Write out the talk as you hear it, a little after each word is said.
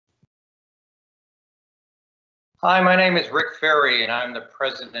Hi, my name is Rick Ferry, and I'm the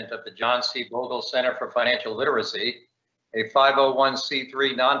president of the John C. Bogle Center for Financial Literacy, a 501c3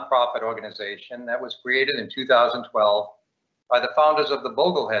 nonprofit organization that was created in 2012 by the founders of the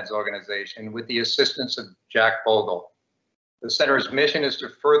Bogleheads organization with the assistance of Jack Bogle. The center's mission is to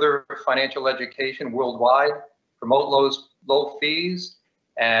further financial education worldwide, promote low fees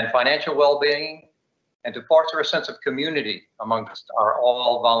and financial well-being, and to foster a sense of community amongst our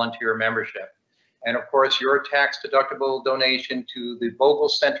all volunteer membership. And of course, your tax-deductible donation to the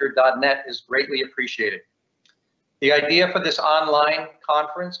boglecenter.net is greatly appreciated. The idea for this online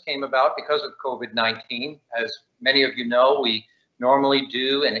conference came about because of COVID-19. As many of you know, we normally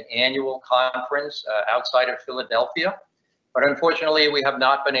do an annual conference outside of Philadelphia, but unfortunately, we have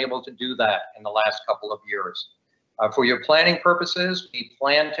not been able to do that in the last couple of years. For your planning purposes, we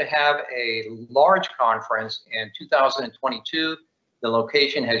plan to have a large conference in 2022. The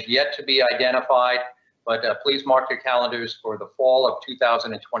location has yet to be identified, but please mark your calendars for the fall of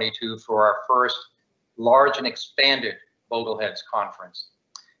 2022 for our first large and expanded Bogleheads conference.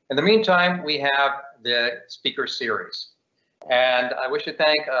 In the meantime, we have the speaker series. And I wish to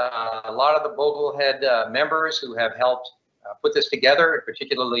thank a lot of the Boglehead members who have helped put this together,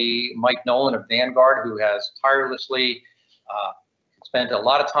 particularly Mike Nolan of Vanguard, who has tirelessly spent a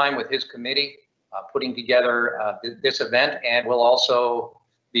lot of time with his committee putting together this event, and will also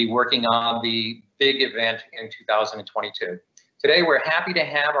be working on the big event in 2022. Today, we're happy to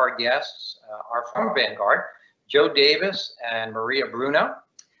have our guests are from Vanguard, Joe Davis and Maria Bruno.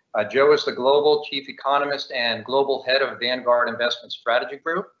 Joe is the Global Chief Economist and Global Head of Vanguard Investment Strategy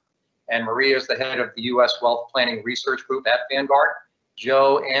Group, and Maria is the Head of the U.S. Wealth Planning Research Group at Vanguard.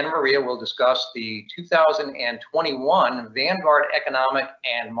 Joe and Maria will discuss the 2021 Vanguard Economic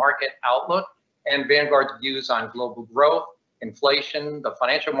and Market Outlook and Vanguard's views on global growth, inflation, the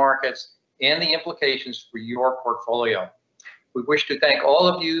financial markets, and the implications for your portfolio. We wish to thank all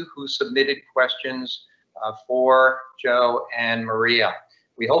of you who submitted questions for Joe and Maria.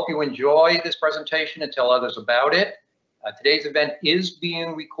 We hope you enjoy this presentation and tell others about it. Today's event is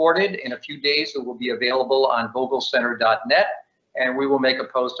being recorded. In a few days, it will be available on boglecenter.net, and we will make a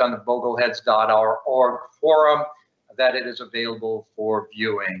post on the bogleheads.org forum that it is available for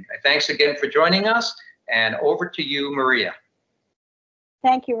viewing. Thanks again for joining us, and over to you, Maria.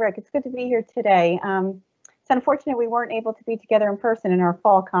 Thank you, Rick. It's good to be here today. It's unfortunate we weren't able to be together in person in our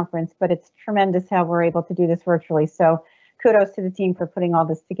fall conference, but it's tremendous how we're able to do this virtually. So kudos to the team for putting all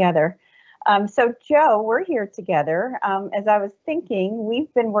this together. So Joe, we're here together. As I was thinking,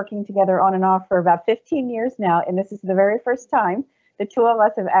 we've been working together on and off for about 15 years now, and this is the very first time the two of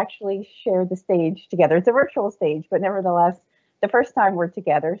us have actually shared the stage together. It's a virtual stage, but nevertheless, the first time we're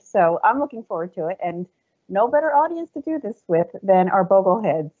together. So I'm looking forward to it, and no better audience to do this with than our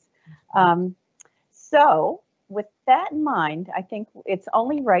Bogleheads. So with that in mind, I think it's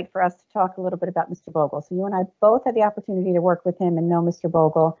only right for us to talk a little bit about Mr. Bogle. So you and I both had the opportunity to work with him and know Mr.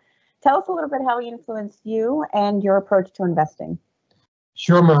 Bogle. Tell us a little bit how he influenced you and your approach to investing.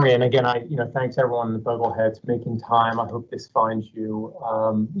 Sure, Maria. And again, thanks everyone in the Bogleheads making time. I hope this finds you,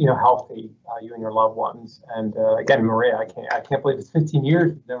 healthy, you and your loved ones. And again, Maria, I can't believe it's 15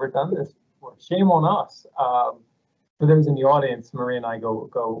 years. We've never done this before. Shame on us. For those in the audience, Maria and I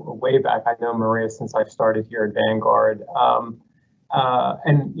go way back. I know Maria since I started here at Vanguard.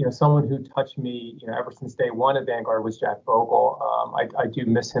 And someone who touched me, ever since day one at Vanguard was Jack Bogle. I do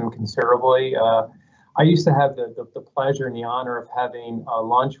miss him considerably. I used to have the pleasure and the honor of having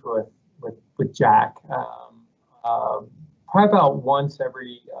lunch with Jack, probably about once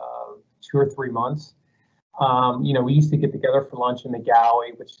every 2 or 3 months. We used to get together for lunch in the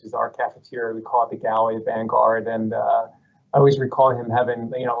galley, which is our cafeteria. We call it the galley at Vanguard, and I always recall him having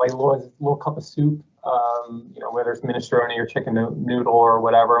like a little cup of soup, whether it's minestrone or chicken noodle or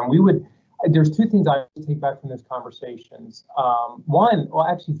whatever. And there's two things I take back from those conversations.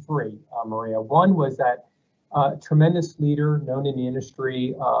 Actually three, Maria. One was that tremendous leader, known in the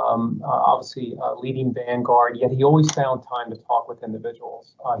industry, obviously leading Vanguard, yet he always found time to talk with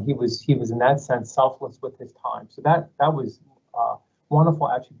individuals. He was in that sense selfless with his time. So that was wonderful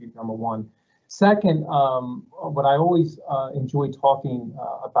attribute number one. Second, what I always enjoyed talking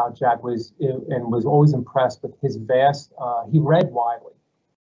about Jack was always impressed with his vast, he read widely.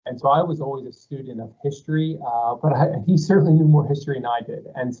 And so I was always a student of history, but he certainly knew more history than I did.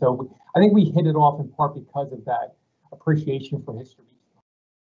 And so I think we hit it off in part because of that appreciation for history,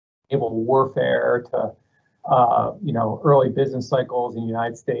 naval warfare to, early business cycles in the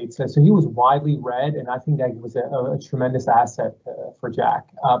United States. And so he was widely read, and I think that was a tremendous asset for Jack,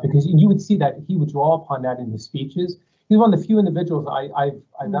 because you would see that he would draw upon that in his speeches. He's one of the few individuals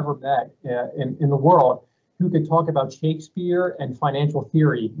I've ever met in the world who could talk about Shakespeare and financial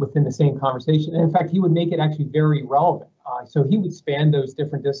theory within the same conversation. And in fact, he would make it actually very relevant. So he would span those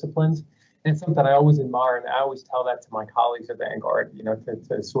different disciplines. And it's something I always admire, and I always tell that to my colleagues at Vanguard,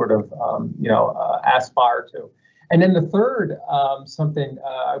 to sort of, aspire to. And then the third, something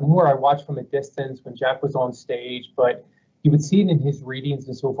more I watched from a distance when Jack was on stage, but you would see it in his readings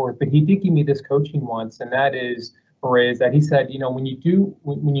and so forth. But he did give me this coaching once, and that is that he said, when you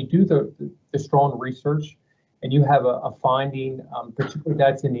do the strong research and you have a finding, particularly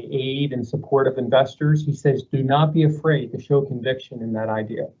that's in the aid and support of investors, he says, do not be afraid to show conviction in that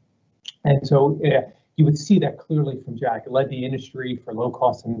idea. And so you would see that clearly from Jack. It led the industry for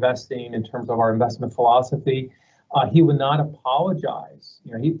low-cost investing in terms of our investment philosophy. He would not apologize.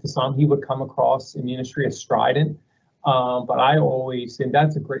 He would come across in the industry as strident, but I always, and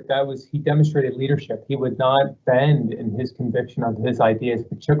he demonstrated leadership. He would not bend in his conviction of his ideas,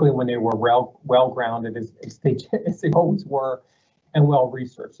 particularly when they were well-grounded as they always were, and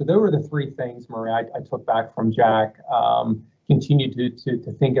well-researched. So those were the three things, Maria, I took back from Jack. Continue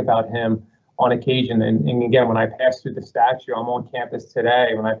to think about him on occasion. And again, when I pass through the statue, I'm on campus today.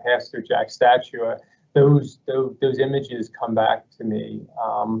 When I pass through Jack's statue, those images come back to me,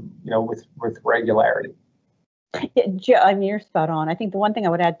 with regularity. Yeah, I mean, you're spot on. I think the one thing I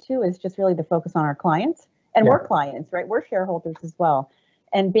would add too is just really the focus on our clients, and we're clients, right? We're shareholders as well.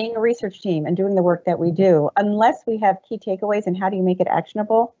 And being a research team and doing the work that we do, unless we have key takeaways and how do you make it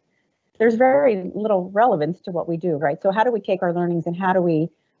actionable, there's very little relevance to what we do, right? So how do we take our learnings and how do we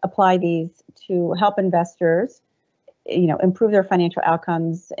apply these to help investors, improve their financial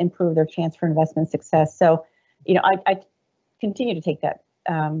outcomes, improve their chance for investment success? So, I continue to take that,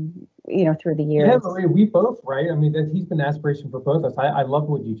 through the years. Yeah, Maria, we both, right? I mean, he's been an aspiration for both of us. I love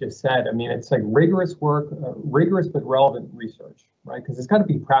what you just said. I mean, it's like rigorous work, rigorous but relevant research, right? Because it's got to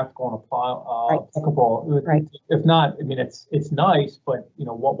be practical and applicable. Right. If not, I mean, it's nice, but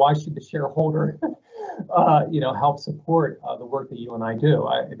why should the shareholder, help support the work that you and I do?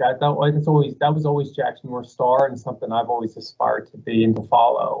 That was always Jack's North Star and something I've always aspired to be and to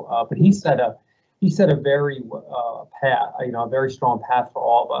follow. But he set a very a very strong path for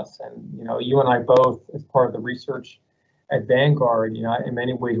all of us. And you and I both, as part of the research at Vanguard, in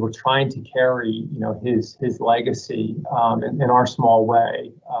many ways, we're trying to carry his legacy in our small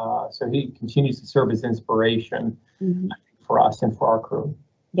way. So he continues to serve as inspiration for us and for our crew.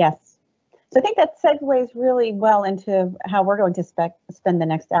 Yes. So I think that segues really well into how we're going to spend the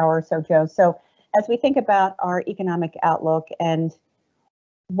next hour or so, Joe. So as we think about our economic outlook and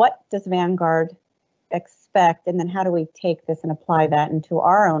what does Vanguard expect, and then how do we take this and apply that into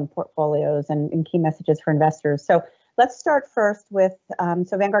our own portfolios and key messages for investors? So let's start first with,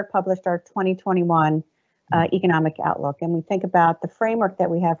 so Vanguard published our 2021 economic outlook, and we think about the framework that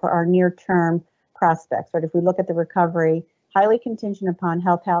we have for our near-term prospects, right? If we look at the recovery, highly contingent upon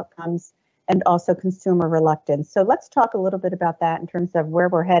health outcomes and also consumer reluctance. So let's talk a little bit about that in terms of where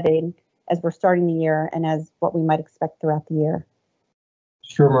we're heading as we're starting the year and as what we might expect throughout the year.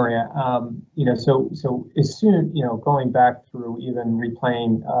 Sure, Maria. So as soon, going back through even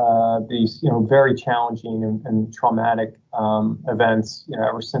replaying these, very challenging and traumatic events,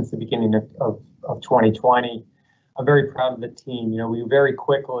 ever since the beginning of 2020, I'm very proud of the team. We very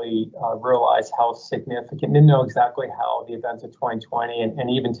quickly realized how significant, didn't know exactly how the events of 2020 and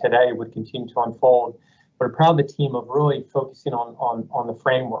even today would continue to unfold, but proud of the team of really focusing on the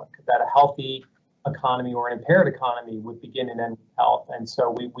framework that a healthy economy or an impaired economy would begin and end with health. And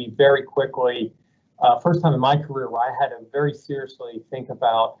so we very quickly, first time in my career where I had to very seriously think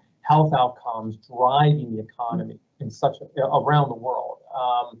about health outcomes driving the economy in around the world.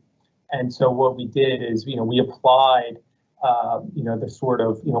 And so what we did is, we applied,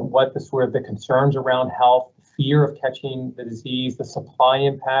 the concerns around health, fear of catching the disease, the supply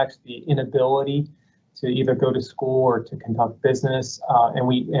impacts, the inability to either go to school or to conduct business, and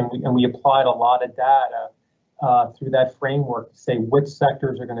we applied a lot of data through that framework to say which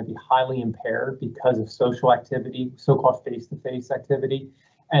sectors are going to be highly impaired because of social activity, so-called face-to-face activity,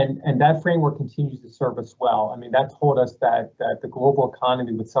 and that framework continues to serve us well. I mean, that told us that the global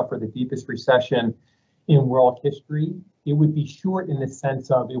economy would suffer the deepest recession in world history. It would be short in the sense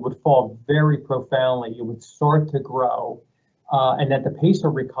of it would fall very profoundly. It would start to grow, and that the pace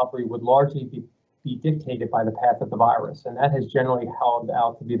of recovery would largely be dictated by the path of the virus, and that has generally held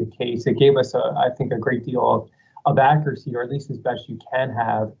out to be the case. It gave us, I think, a great deal of accuracy, or at least as best you can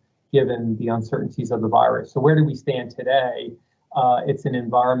have, given the uncertainties of the virus. So where do we stand today? It's an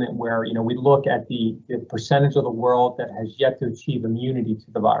environment where we look at the percentage of the world that has yet to achieve immunity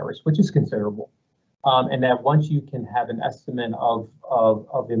to the virus, which is considerable. and that once you can have an estimate of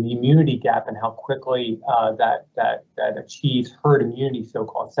an immunity gap and how quickly that achieves herd immunity,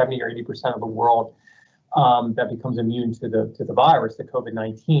 so-called 70 or 80% of the world that becomes immune to the virus, the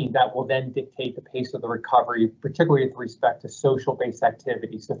COVID-19, that will then dictate the pace of the recovery, particularly with respect to social-based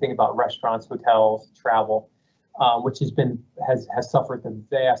activities. So think about restaurants, hotels, travel, which has suffered the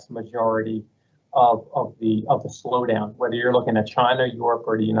vast majority of the slowdown, whether you're looking at China, Europe,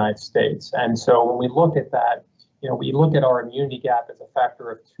 or the United States. And so when we look at that, we look at our immunity gap as a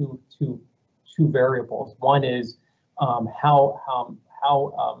factor of two variables. One is how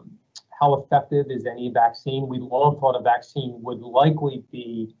effective is any vaccine. We long thought a vaccine would likely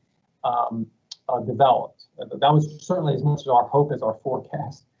be developed. That was certainly as much as our hope as our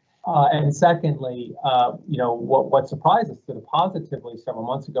forecast. And secondly, what surprised us positively several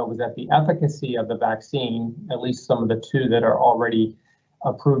months ago was that the efficacy of the vaccine, at least some of the two that are already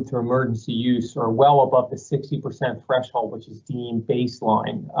approved for emergency use, are well above the 60% threshold, which is deemed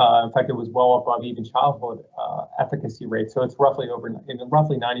baseline. In fact, it was well above even childhood efficacy rate. So it's roughly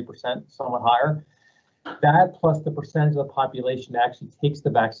 90%, somewhat higher. That plus the percentage of the population that actually takes the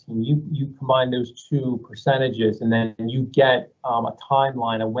vaccine, you combine those two percentages, and then you get a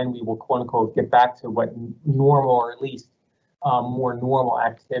timeline of when we will, quote unquote, get back to what normal, or at least more normal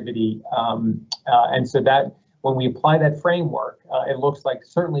activity. And so that when we apply that framework, it looks like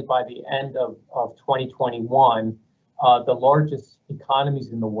certainly by the end of 2021, the largest economies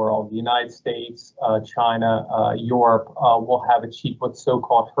in the world, the United States, China, Europe, will have achieved what's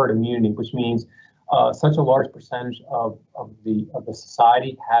so-called herd immunity, which means such a large percentage of the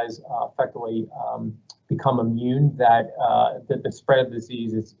society has effectively become immune that the spread of the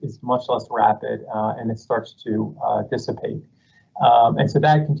disease is much less rapid and it starts to dissipate. And so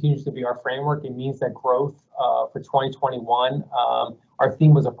that continues to be our framework. It means that growth for 2021, our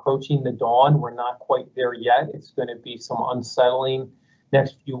theme was approaching the dawn. We're not quite there yet. It's going to be some unsettling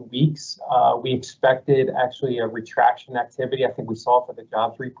next few weeks. We expected actually a retraction activity. I think we saw for the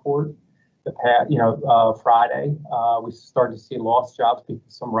jobs report. Friday, we started to see lost jobs because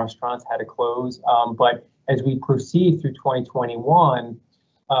some restaurants had to close. But as we proceed through 2021,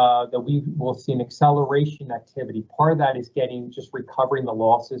 that we will see an acceleration activity. Part of that is just recovering the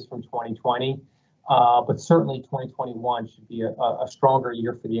losses from 2020, but certainly 2021 should be a stronger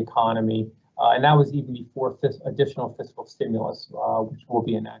year for the economy. And that was even before additional fiscal stimulus, which will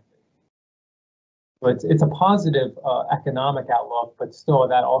be enacted. So it's a positive economic outlook, but still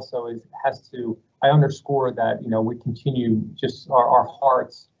that also I underscore that, we continue, just our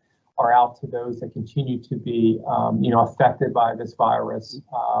hearts are out to those that continue to be, affected by this virus,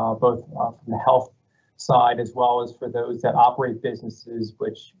 both from the health side as well as for those that operate businesses,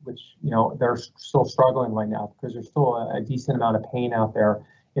 which they're still struggling right now because there's still a decent amount of pain out there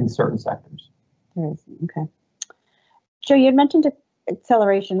in certain sectors. There is. Okay. Joe, you had mentioned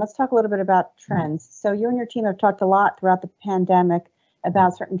acceleration. Let's talk a little bit about trends. So you and your team have talked a lot throughout the pandemic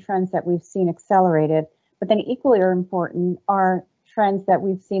about certain trends that we've seen accelerated, but then equally important are trends that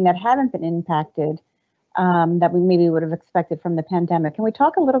we've seen that haven't been impacted, that we maybe would have expected from the pandemic. Can we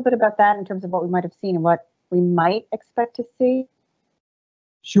talk a little bit about that in terms of what we might have seen and what we might expect to see?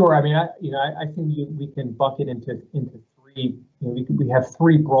 Sure. I mean, I think we can bucket into three. We have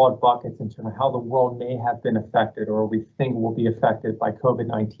three broad buckets in terms of how the world may have been affected or we think will be affected by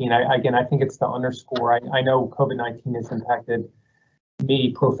COVID-19. I think it's to underscore. I know COVID-19 has impacted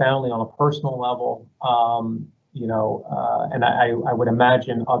me profoundly on a personal level. And I would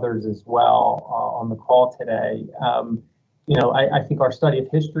imagine others as well on the call today. I think our study of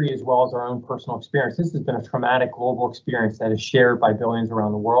history as well as our own personal experience, this has been a traumatic global experience that is shared by billions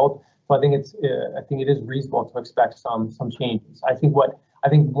around the world. So I think it is reasonable to expect some changes. I think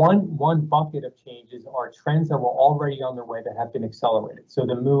one bucket of changes are trends that were already underway that have been accelerated. So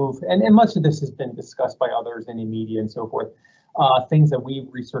the move, and much of this has been discussed by others in the media and so forth. Things that we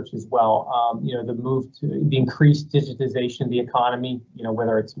research as well, the move to the increased digitization of the economy,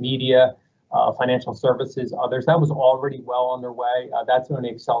 whether it's media, financial services, others, that was already well underway. That's only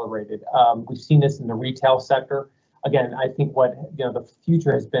accelerated. We've seen this in the retail sector. Again, I think the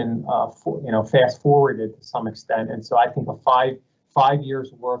future has been, fast forwarded to some extent. And so I think a five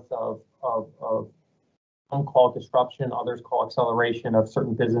years worth of some call disruption, others call acceleration of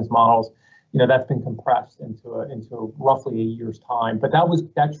certain business models, that's been compressed into roughly a year's time. But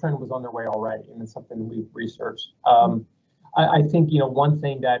that trend was underway already, and it's something we've researched. I think one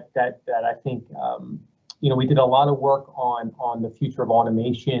thing that I think we did a lot of work on the future of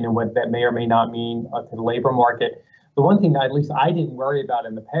automation and what that may or may not mean to the labor market. The one thing that at least I didn't worry about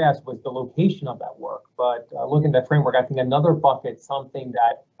in the past was the location of that work. But looking at that framework, I think another bucket, something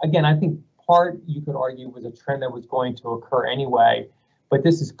that, again, I think part, you could argue, was a trend that was going to occur anyway, but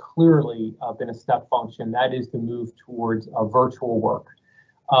this has clearly been a step function. That is the move towards virtual work.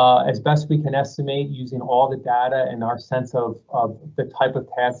 As best we can estimate using all the data and our sense of the type of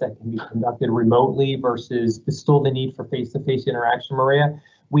tasks that can be conducted remotely versus still the need for face-to-face interaction, Maria,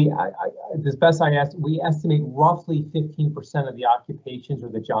 we estimate roughly 15% of the occupations or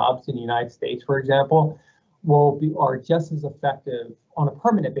the jobs in the United States, for example, are just as effective on a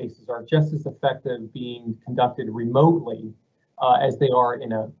permanent basis, are just as effective being conducted remotely as they are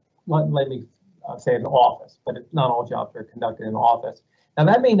in let me say an office, but not all jobs are conducted in an office. Now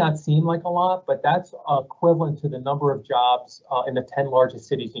that may not seem like a lot, but that's equivalent to the number of jobs in the 10 largest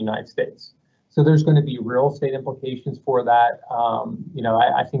cities in the United States. So there's going to be real estate implications for that.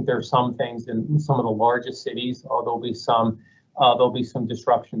 I think there are some things in some of the largest cities, there'll be some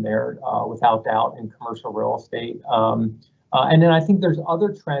disruption there without doubt in commercial real estate. And then I think there's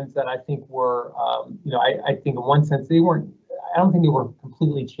other trends that I think were, I think in one sense I don't think they were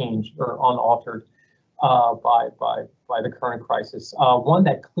completely changed or unaltered by the current crisis. One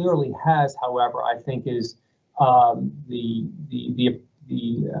that clearly has, however, I think is the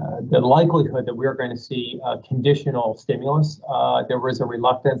likelihood that we're going to see conditional stimulus. There was a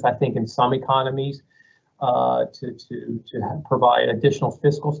reluctance, I think, in some economies to provide additional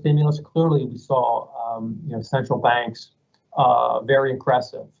fiscal stimulus. Clearly, we saw central banks very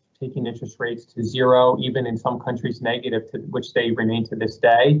aggressive, taking interest rates to zero, even in some countries negative, to which they remain to this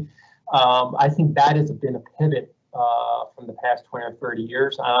day. I think that has been a pivot from the past 20 or 30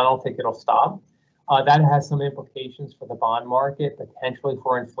 years, and I don't think it'll stop. That has some implications for the bond market, potentially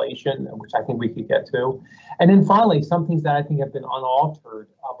for inflation, which I think we could get to. And then finally, some things that I think have been unaltered,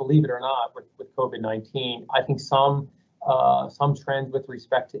 believe it or not, with COVID-19. I think some trends with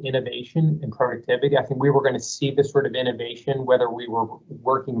respect to innovation and productivity. I think we were going to see this sort of innovation, whether we were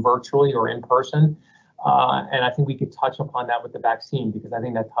working virtually or in person. And I think we could touch upon that with the vaccine, because I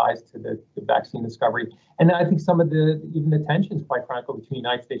think that ties to the vaccine discovery. And then I think some of even the tensions, quite frankly, between the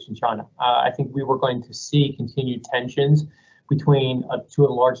United States and China. I think we were going to see continued tensions between two of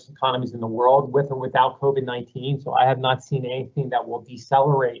the largest economies in the world, with or without COVID-19. So I have not seen anything that will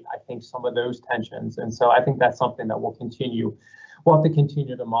decelerate, I think, some of those tensions. And so I think that's something that we'll have to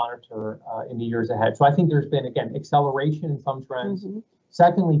continue to monitor in the years ahead. So I think there's been, again, acceleration in some trends. Mm-hmm.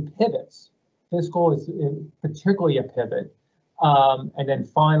 Secondly, pivots. Fiscal is particularly a pivot. And then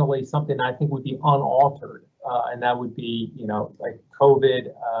finally, something I think would be unaltered, and that would be, like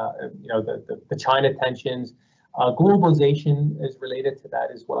COVID, the China tensions. Globalization is related to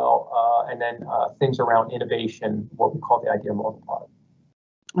that as well. And then things around innovation, what we call the idea multiplier.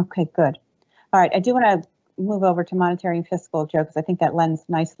 Okay, good. All right, I do want to move over to monetary and fiscal, Joe, because I think that lends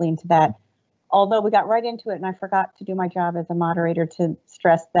nicely into that. Although we got right into it, and I forgot to do my job as a moderator to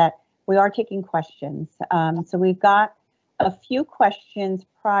stress that we are taking questions. So we've got a few questions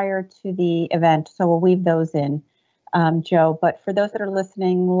prior to the event, so we'll weave those in, Joe. But for those that are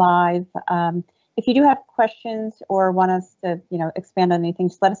listening live, if you do have questions or want us to, expand on anything,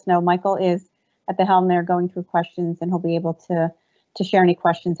 just let us know. Michael is at the helm there going through questions, and he'll be able to share any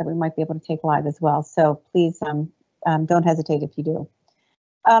questions that we might be able to take live as well. So please don't hesitate if you do.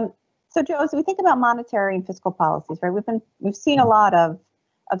 So Joe, as we think about monetary and fiscal policies, right? We've seen a lot of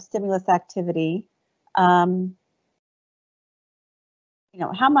stimulus activity. How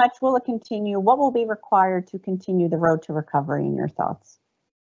much will it continue? What will be required to continue the road to recovery, in your thoughts?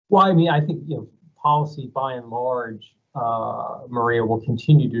 Well, I mean, I think policy by and large, Maria, will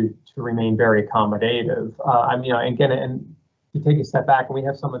continue to remain very accommodative. Again, and to take a step back, and we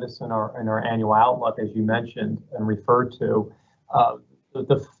have some of this in our annual outlook, as you mentioned and referred to,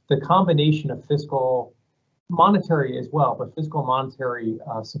 the combination of fiscal, monetary as well, but fiscal monetary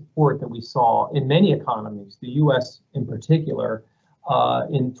support that we saw in many economies, the U.S. in particular,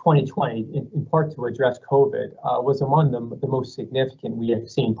 in 2020, in part to address COVID, was among the most significant we have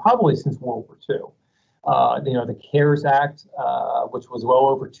seen probably since World War II. The CARES Act, which was well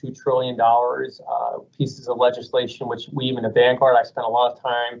over $2 trillion, pieces of legislation, which we even at Vanguard, I spent a lot of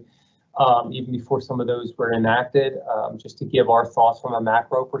time, even before some of those were enacted, just to give our thoughts from a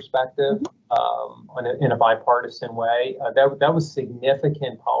macro perspective, in a bipartisan way. That was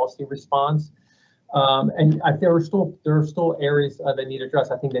significant policy response. And there are still areas that need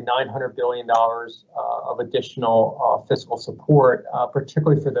addressed. I think the $900 billion of additional fiscal support,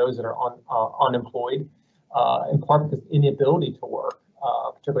 particularly for those that are unemployed, in part because inability to work,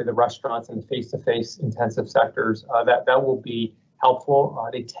 particularly the restaurants and the face-to-face intensive sectors, that will be helpful.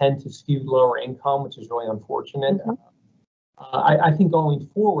 They tend to skew lower income, which is really unfortunate. Mm-hmm. I think going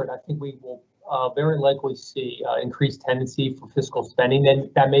forward, I think we will very likely see increased tendency for fiscal spending,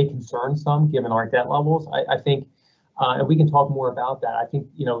 and that may concern some given our debt levels. I think, and we can talk more about that. I think,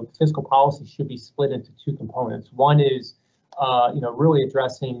 fiscal policy should be split into two components. One is, really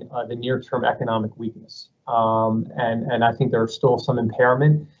addressing the near-term economic weakness, and I think there's still some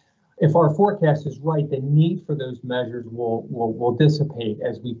impairment. If our forecast is right, the need for those measures will dissipate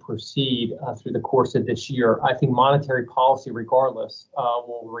as we proceed through the course of this year. I think monetary policy, regardless,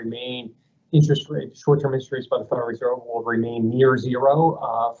 will remain short-term interest rates by the Federal Reserve will remain near zero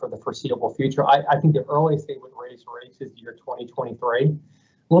for the foreseeable future. I think the earliest they would raise rates is the year 2023,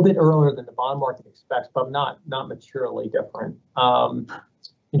 a little bit earlier than the bond market expects, but not materially different.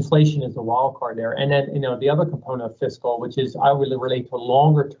 Inflation is a wild card there. And then, the other component of fiscal, which is I would relate to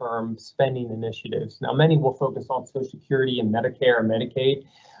longer term spending initiatives. Now, many will focus on Social Security and Medicare and Medicaid.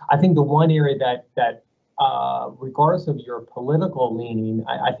 I think the one area that regardless of your political leaning,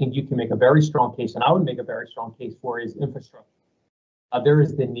 I think you can make a very strong case, and I would make a very strong case for is infrastructure. There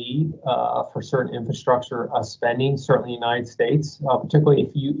is the need for certain infrastructure spending, certainly in the United States,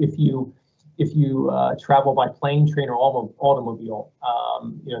 particularly if you travel by plane, train, or automobile,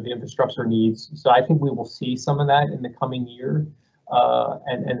 the infrastructure needs. So I think we will see some of that in the coming year,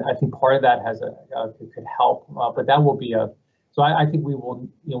 and I think part of that could help, but that will be So I think we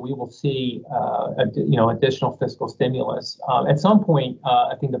will see additional fiscal stimulus at some point.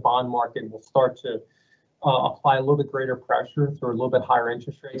 I think the bond market will start to apply a little bit greater pressure through a little bit higher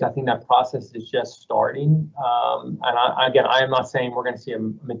interest rates. I think that process is just starting. And I am not saying we're going to see a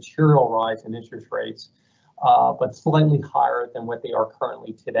material rise in interest rates, but slightly higher than what they are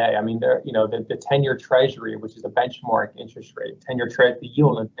currently today. I mean, the 10-year Treasury, which is a benchmark interest rate, the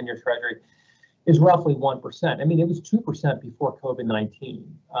yield on 10-year Treasury is roughly 1%. I mean, it was 2% before COVID-19.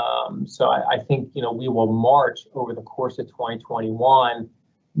 So I think, we will march over the course of 2021,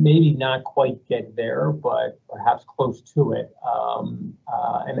 maybe not quite get there, but perhaps close to it.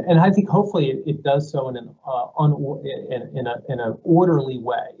 And I think hopefully it does so in an orderly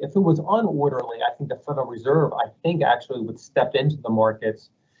way. If it was unorderly, I think the Federal Reserve, actually would step into the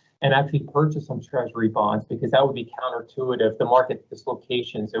markets and actually purchase some Treasury bonds, because that would be counterintuitive. The market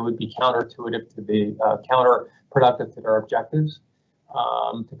dislocations, it would be counterintuitive to the counterproductive to their objectives,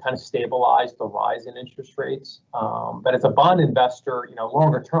 to kind of stabilize the rise in interest rates. But as a bond investor,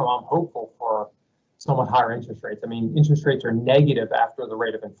 longer term, I'm hopeful for somewhat higher interest rates. I mean, interest rates are negative after the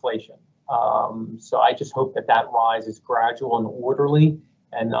rate of inflation. So I just hope that rise is gradual and orderly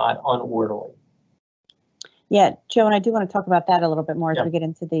and not unorderly. Yeah, Joe, and I do want to talk about that a little bit more as we get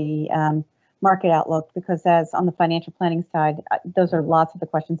into the market outlook, because as on the financial planning side, those are lots of the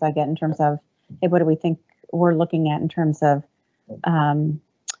questions I get in terms of, hey, what do we think we're looking at in terms of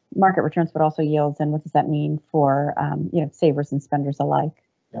market returns, but also yields, and what does that mean for savers and spenders alike?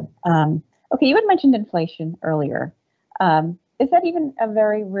 Yeah. Okay, you had mentioned inflation earlier. Is that even a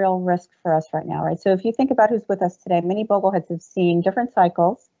very real risk for us right now, right? So if you think about who's with us today, many Bogleheads have seen different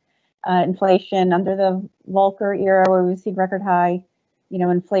cycles. Inflation under the Volcker era, where we've seen record high,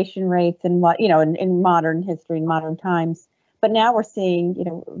 inflation rates and in modern history, in modern times. But now we're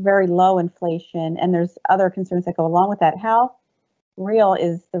seeing, very low inflation, and there's other concerns that go along with that. How real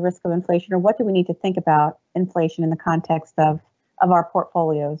is the risk of inflation, or what do we need to think about inflation in the context of our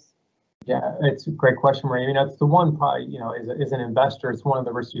portfolios? Yeah, it's a great question, Maria. I mean, that's the one probably, as an investor, it's one of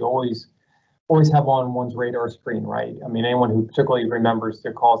the risks you always have on one's radar screen, right? I mean, anyone who particularly remembers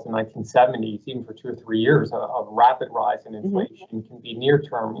the calls in the 1970s, even for 2 or 3 years of rapid rise in inflation, can be near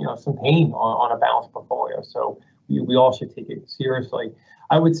term, some pain on a balanced portfolio. So we all should take it seriously.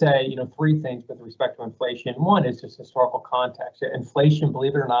 I would say, 3 things with respect to inflation. One is just historical context. Inflation,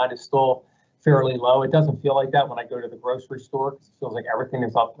 believe it or not, is still fairly low. It doesn't feel like that when I go to the grocery store, because it feels like everything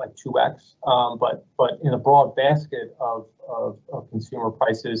is up like 2x. But in a broad basket of consumer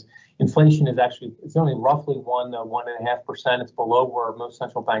prices, inflation is it's only roughly 1 to 1.5%. It's below where most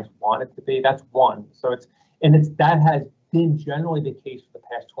central banks want it to be. That's one. So that has been generally the case for the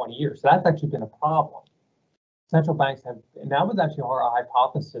past 20 years. So that's actually been a problem. Central banks and that was actually our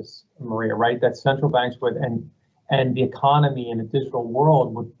hypothesis, Maria, right? That central banks and the economy in a digital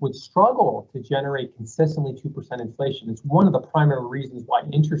world would struggle to generate consistently 2% inflation. It's one of the primary reasons why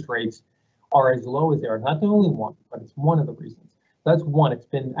interest rates are as low as they are. Not the only one, but it's one of the reasons. That's one. It's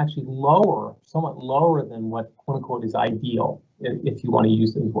been actually somewhat lower than what quote unquote is ideal, if you want to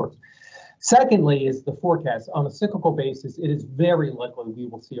use those words. Secondly is the forecast. On a cyclical basis, it is very likely we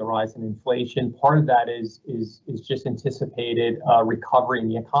will see a rise in inflation. Part of that is just anticipated recovery in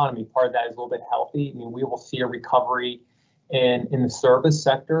the economy. Part of that is a little bit healthy. I mean, we will see a recovery in the service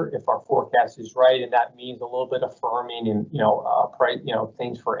sector if our forecast is right, and that means a little bit of firming in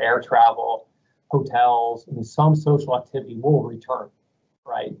things for air travel, hotels, I mean, some social activity will return,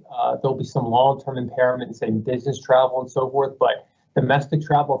 right? There'll be some long-term impairment in, say, business travel and so forth, but domestic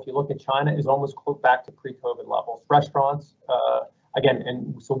travel, if you look at China, is almost back to pre-COVID levels. Restaurants, again,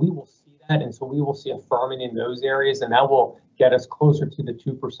 and so we will see that, and so we will see a firming in those areas, and that will get us closer to the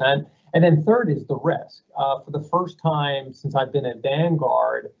 2%. And then third is the risk. For the first time since I've been at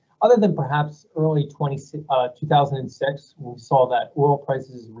Vanguard, other than perhaps early 2006, when we saw that oil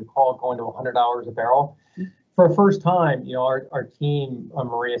prices, recall, going to $100 a barrel. For the first time, our team,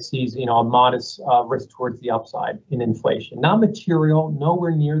 Maria, sees, a modest risk towards the upside in inflation. Not material, nowhere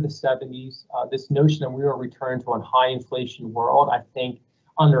near the 70s. This notion that we will return to a high inflation world, I think,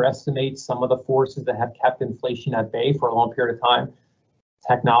 underestimates some of the forces that have kept inflation at bay for a long period of time: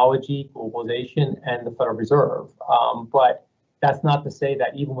 technology, globalization, and the Federal Reserve. But that's not to say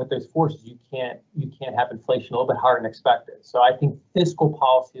that even with those forces, you can't have inflation a little bit higher than expected. So I think fiscal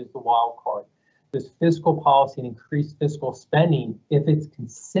policy is the wild card. This fiscal policy and increased fiscal spending, if it's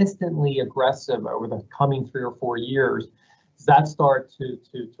consistently aggressive over the coming 3 or 4 years, does that start to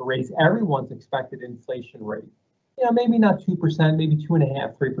raise everyone's expected inflation rate? Maybe not 2%, maybe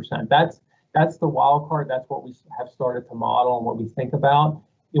 2.5%, 3%. That's the wild card. That's what we have started to model and what we think about.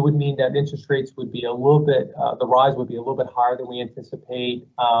 It would mean that interest rates would be a little bit, the rise would be a little bit higher than we anticipate.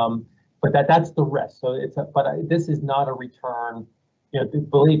 But that's the risk. So this is not a return.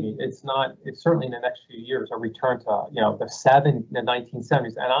 Believe me, it's not. It's certainly in the next few years a return to the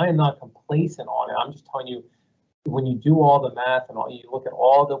 1970s. And I am not complacent on it. I'm just telling you, when you do all the math and you look at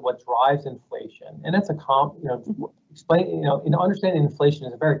all what drives inflation, and that's understanding inflation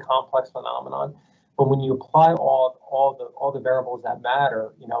is a very complex phenomenon. But when you apply all the variables that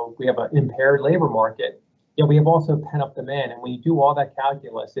matter, we have an impaired labor market. We have also pent-up demand, and when you do all that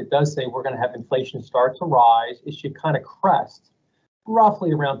calculus, it does say we're going to have inflation start to rise. It should kind of crest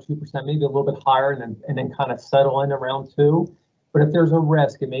roughly around 2%, maybe a little bit higher, and then kind of settle in around 2%. But if there's a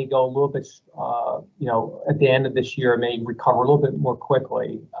risk, it may go a little bit, at the end of this year, it may recover a little bit more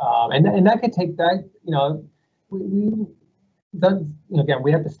quickly, and that could take that. Again,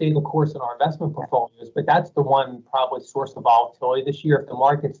 we have to stay the course in our investment portfolios, but that's the one probably source of volatility this year. If the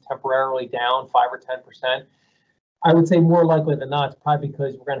market's temporarily down 5 or 10%, I would say more likely than not, it's probably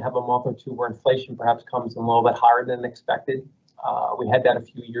because we're going to have a month or two where inflation perhaps comes in a little bit higher than expected. We had that a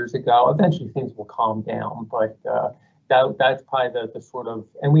few years ago. Eventually, things will calm down, but that's probably the sort of,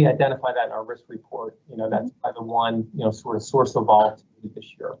 and we identify that in our risk report. That's probably the one sort of source of volatility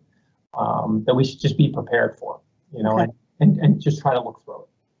this year that we should just be prepared for. Okay. And just try to look through it.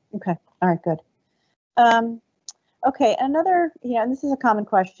 Okay. All right. Good. Okay. Another, and this is a common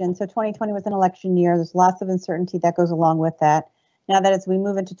question. So 2020 was an election year. There's lots of uncertainty that goes along with that. Now that as we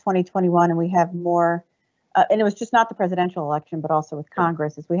move into 2021 and we have more, and it was just not the presidential election, but also with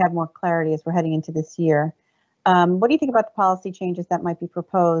Congress, as we have more clarity as we're heading into this year. What do you think about the policy changes that might be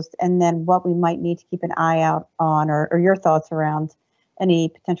proposed, and then what we might need to keep an eye out on, or your thoughts around any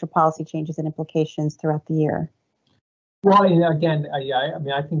potential policy changes and implications throughout the year? Well, again,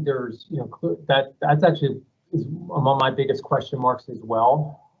 I think there's, that's actually is among my biggest question marks as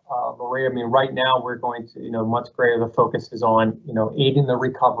well, Maria. Right now we're going to, much greater the focus is on, aiding the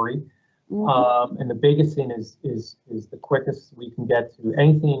recovery. And the biggest thing is the quickest we can get to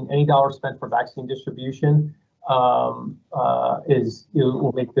any dollar spent for vaccine distribution will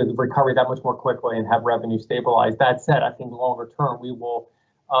make the recovery that much more quickly and have revenue stabilize. That said, I think longer term we will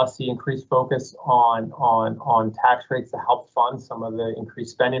see increased focus on tax rates to help fund some of the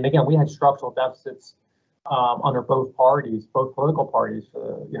increased spending. Again, we had structural deficits under both political parties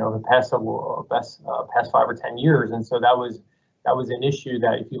for the past 5 or 10 years, and so that was an issue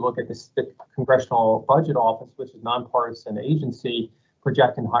that, if you look at the Congressional Budget Office, which is a nonpartisan agency,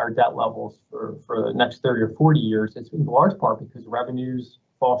 projecting higher debt levels for the next 30 or 40 years, it's in large part because revenues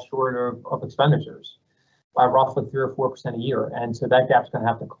fall short of expenditures by roughly 3 or 4% a year. And so that gap's going to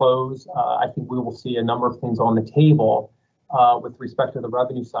have to close. I think we will see a number of things on the table with respect to the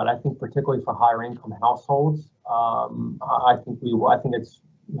revenue side. I think particularly for higher income households, I think it's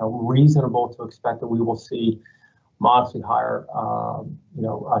reasonable to expect that we will see modestly higher,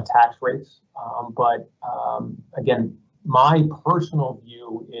 tax rates. But again, my personal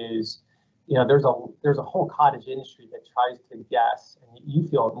view is, there's a whole cottage industry that tries to guess, and you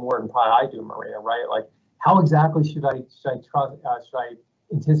feel it more than probably I do, Maria, right? Like, how exactly should I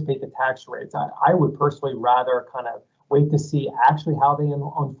anticipate the tax rates? I would personally rather kind of wait to see actually how they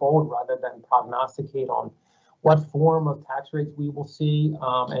unfold rather than prognosticate on what form of tax rates we will see.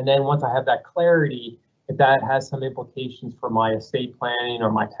 And then once I have that clarity, if that has some implications for my estate planning or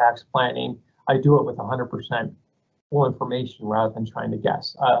my tax planning, I do it with 100% full information rather than trying to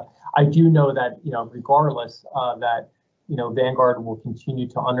guess. I do know that, regardless that, Vanguard will continue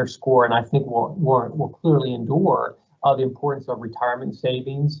to underscore, and I think will clearly endure the importance of retirement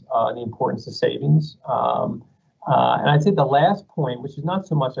savings, the importance of savings. And I'd say the last point, which is not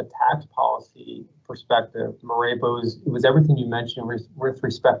so much a tax policy perspective, Maria, but it was everything you mentioned with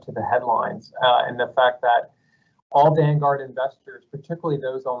respect to the headlines and the fact that all Vanguard investors, particularly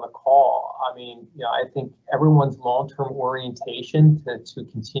those on the call, I think everyone's long-term orientation to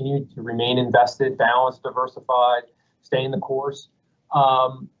continue to remain invested, balanced, diversified, stay in the course.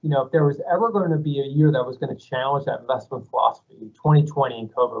 If there was ever going to be a year that was going to challenge that investment philosophy, 2020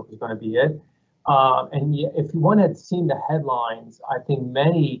 and COVID was going to be it. And if one had seen the headlines, I think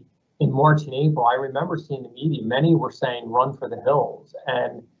many in March and April, I remember seeing the media, many were saying run for the hills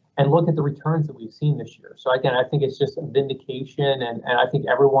and look at the returns that we've seen this year. So again, I think it's just a vindication, and I think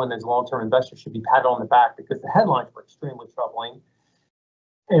everyone as long-term investors should be patted on the back because the headlines were extremely troubling.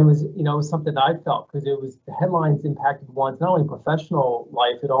 It was, it was something that I felt because the headlines impacted one's not only professional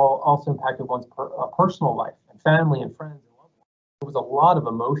life, it also impacted one's personal life and family and friends and loved ones. There was a lot of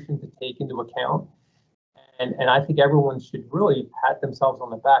emotion to take into account. And I think everyone should really pat themselves on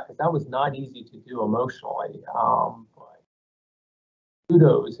the back because that was not easy to do emotionally. But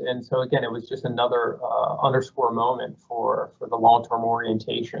kudos. And so again, it was just another underscore moment for the long-term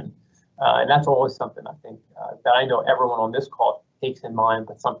orientation. And that's always something I think that I know everyone on this call takes in mind,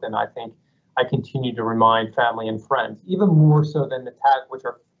 but something I think I continue to remind family and friends, even more so than the tax, which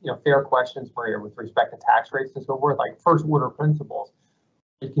are fair questions, Maria, with respect to tax rates and so forth, like first order principles.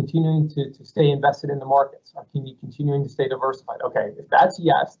 Are you continuing to stay invested in the markets? Are you continuing to stay diversified? Okay, if that's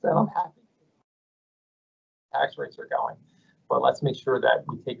yes, then I'm happy. Tax rates are going, but let's make sure that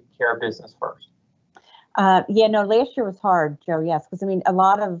we take care of business first. Last year was hard, Joe. Yes, because a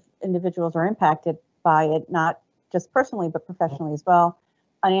lot of individuals are impacted by it, not just personally, but professionally as well.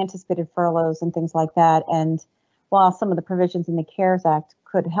 Unanticipated furloughs and things like that. And while some of the provisions in the CARES Act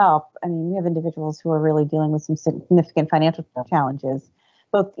could help, we have individuals who are really dealing with some significant financial challenges,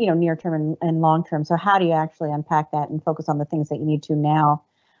 both near term and long term. So how do you actually unpack that and focus on the things that you need to now,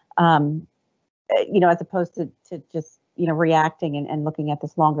 as opposed to just reacting and looking at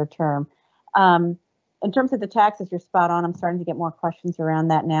this longer term. In terms of the taxes, you're spot on. I'm starting to get more questions around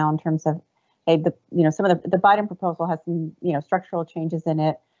that now in terms of, hey, some of the Biden proposal has some structural changes in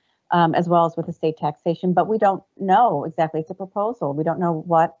it, as well as with the state taxation, but we don't know exactly. It's a proposal. We don't know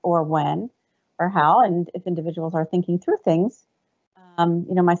what or when or how, and if individuals are thinking through things.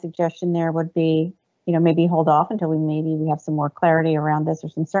 My suggestion there would be, maybe hold off until we have some more clarity around this or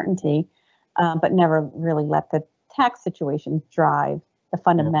some certainty, but never really let the tax situation drive the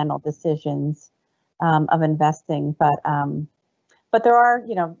fundamental decisions of investing. But there are,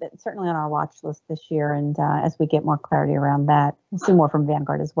 certainly on our watch list this year, and as we get more clarity around that, we'll see more from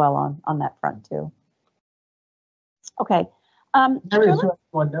Vanguard as well on that front too. Okay.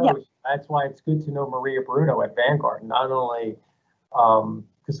 Everyone knows, that's why it's good to know Maria Bruno at Vanguard, not only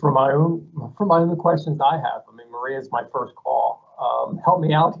because for my own questions I have, Maria's my first call. Help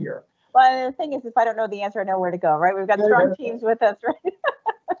me out here. Well, the thing is, if I don't know the answer, I know where to go, right? We've got strong teams with us, right?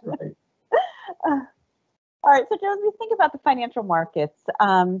 Right. All right, so Joe, as we think about the financial markets,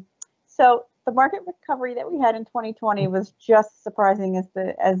 so the market recovery that we had in 2020 was just surprising as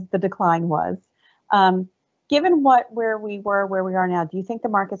the decline was. Given where we were, where we are now, do you think the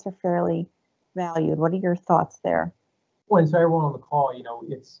markets are fairly valued? What are your thoughts there? Well, and so everyone on the call,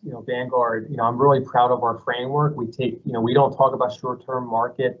 it's Vanguard. I'm really proud of our framework. We take, we don't talk about short-term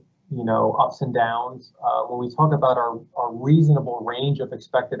market, ups and downs. When we talk about our reasonable range of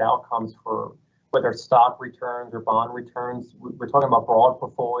expected outcomes for whether it's stock returns or bond returns, we're talking about broad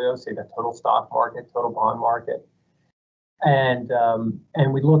portfolios, say the total stock market, total bond market, and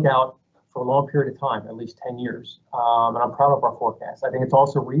we look out for a long period of time, at least 10 years. And I'm proud of our forecast. I think it's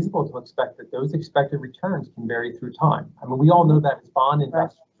also reasonable to expect that those expected returns can vary through time. We all know that as bond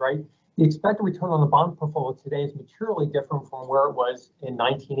investors, right? The expected return on the bond portfolio today is materially different from where it was in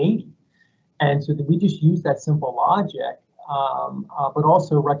 1980. And so we just use that simple logic, but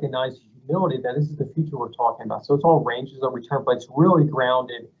also recognize humility that this is the future we're talking about. So it's all ranges of return, but it's really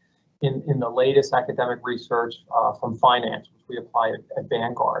grounded in the latest academic research from finance, which we apply at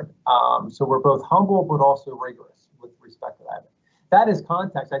Vanguard. So we're both humble, but also rigorous with respect to that. That is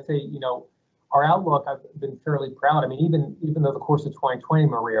context. I'd say, our outlook, I've been fairly proud. Even though the course of 2020,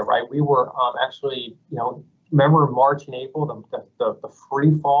 Maria, right, we were actually, remember March and April, the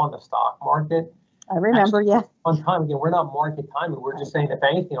free fall in the stock market. I remember, yes. On time, again, we're not market timing. We're just saying, if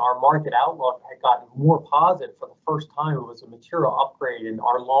anything, our market outlook had gotten more positive for the first time. It was a material upgrade in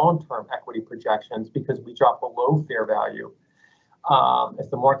our long-term equity projections because we dropped below fair value as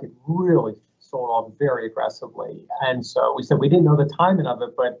the market really sold off very aggressively. And so we said we didn't know the timing of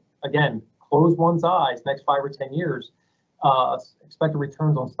it, but again, close one's eyes, next 5 or 10 years, expected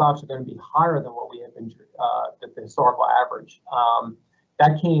returns on stocks are going to be higher than what we have been the historical average.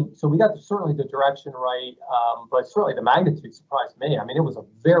 That came, so we got certainly the direction right, but certainly the magnitude surprised me. I mean, it was a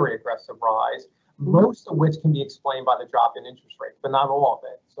very aggressive rise, most of which can be explained by the drop in interest rates, but not all of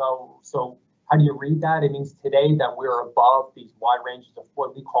it. So how do you read that? It means today that we're above these wide ranges of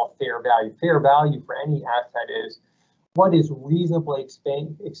what we call fair value. Fair value for any asset is what is reasonably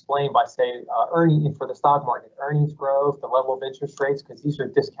explained by, say, earning for the stock market, earnings growth, the level of interest rates, because these are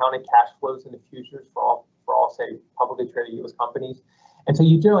discounted cash flows in the futures for all, say, publicly traded U.S. companies. And so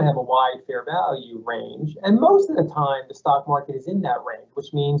you generally have a wide fair value range. And most of the time, the stock market is in that range,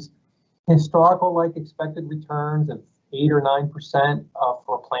 which means historical like expected returns of 8 or 9%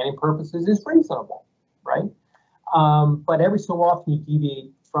 for planning purposes is reasonable, right? But every so often you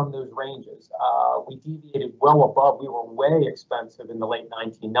deviate from those ranges. We deviated well above. We were way expensive in the late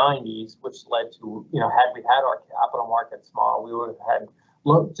 1990s, which led to, had we had our capital markets model, we would have had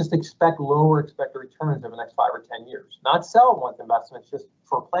just expect lower expected returns over the next 5 or 10 years. Not sell one's investments, just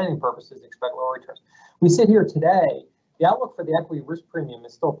for planning purposes, expect lower returns. We sit here today, the outlook for the equity risk premium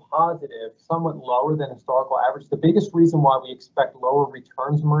is still positive, somewhat lower than historical average. The biggest reason why we expect lower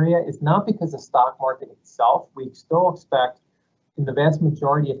returns, Maria, is not because the stock market itself. We still expect, in the vast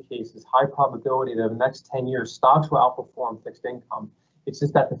majority of cases, high probability that in the next 10 years, stocks will outperform fixed income. It's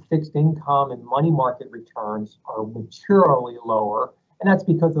just that the fixed income and money market returns are materially lower. And that's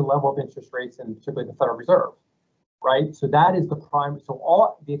because of the level of interest rates and particularly the Federal Reserve, right? So that is the primary. So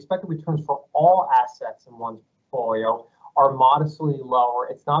all the expected returns for all assets in one's portfolio are modestly lower.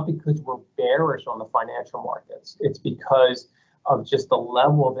 It's not because we're bearish on the financial markets. It's because of just the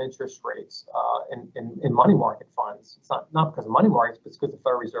level of interest rates in money market funds. It's not because of money markets, but it's because of the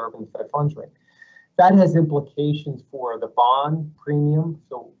Federal Reserve and the Fed funds rate. That has implications for the bond premium.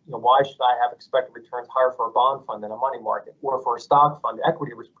 So, why should I have expected returns higher for a bond fund than a money market, or for a stock fund,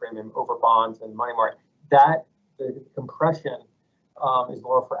 equity risk premium over bonds and money market? That the compression is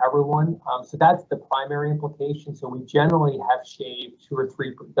lower for everyone. So that's the primary implication. So we generally have shaved 2 or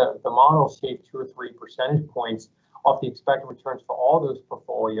 3. The model shaved 2 or 3 percentage points off the expected returns for all those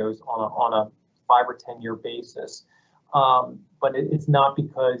portfolios on a 5 or 10 year basis. But it's not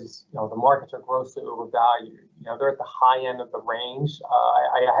because the markets are grossly overvalued. They're at the high end of the range.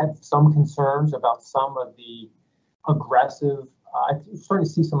 I had some concerns about some of the aggressive. I'm starting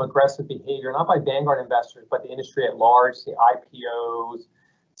to see some aggressive behavior, not by Vanguard investors, but the industry at large, the IPOs,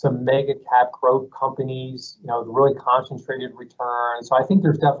 some mega cap growth companies, really concentrated returns. So I think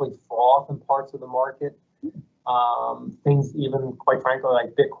there's definitely froth in parts of the market. Things even, quite frankly,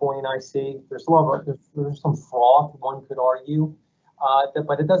 like Bitcoin, I see there's some froth, one could argue,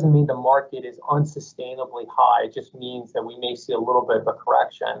 but it doesn't mean the market is unsustainably high. It just means that we may see a little bit of a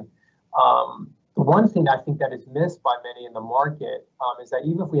correction. The one thing I think that is missed by many in the market is that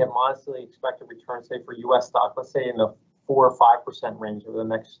even if we have modestly expected returns, say for U.S. stock, let's say in the 4 or 5% range over the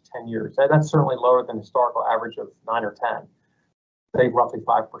next 10 years, that's certainly lower than historical average of 9 or 10, say roughly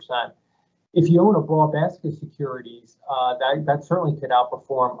 5%. If you own a broad basket of securities, that certainly could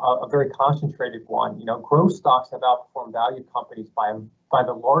outperform a very concentrated one. Growth stocks have outperformed value companies by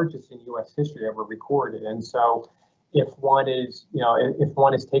the largest in U.S. history ever recorded. And so, if one is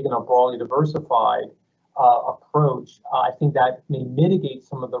taking a broadly diversified approach, I think that may mitigate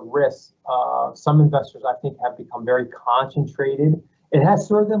some of the risks. Some investors, I think, have become very concentrated. It has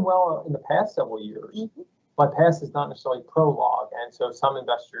served them well in the past several years. Mm-hmm. But past is not necessarily prologue, and so some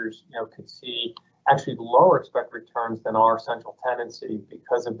investors, could see actually lower expected returns than our central tendency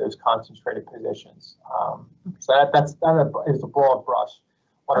because of those concentrated positions. So that is a broad brush.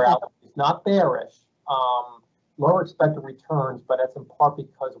 What our outlook is not bearish, lower expected returns, but that's in part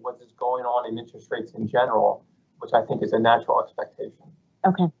because of what is going on in interest rates in general, which I think is a natural expectation.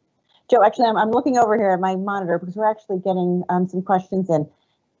 Okay, Joe. Actually, I'm looking over here at my monitor because we're actually getting some questions in.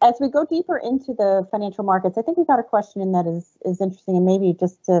 As we go deeper into the financial markets, I think we've got a question in that is interesting, and maybe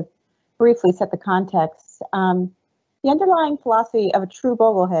just to briefly set the context. The underlying philosophy of a true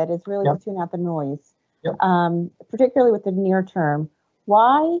Boglehead is really to tune out the noise, particularly with the near term.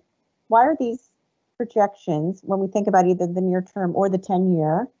 Why are these projections, when we think about either the near term or the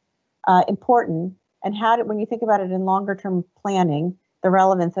 10-year, important? And when you think about it in longer term planning, the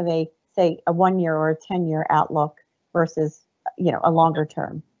relevance of a 1-year or a 10-year outlook versus a longer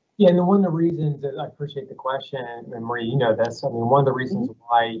term? Yeah, and one of the reasons that I appreciate the question, and Marie, you know this, I mean, one of the reasons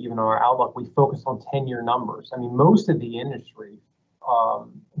why even our outlook, we focus on 10-year numbers. I mean, most of the industry,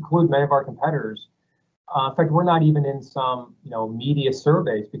 include many of our competitors, in fact, we're not even in some, media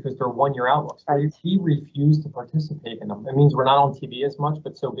surveys because they're 1-year outlooks. Right. We refuse to participate in them. It means we're not on TV as much,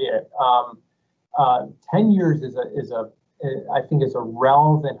 but so be it. 10 years I think is a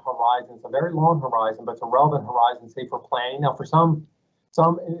relevant horizon. It's a very long horizon, but it's a relevant horizon, say, for planning. Now, for some,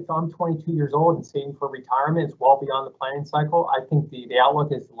 if I'm 22 years old and saving for retirement, it's well beyond the planning cycle. I think the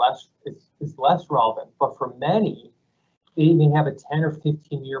outlook is less relevant. But for many, they may have a 10 or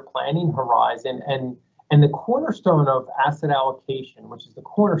 15-year planning horizon, and the cornerstone of asset allocation, which is the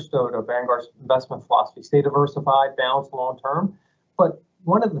cornerstone of Vanguard's investment philosophy, stay diversified, balanced, long term. But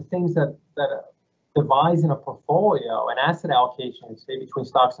one of the things that divides in a portfolio and asset allocation, say between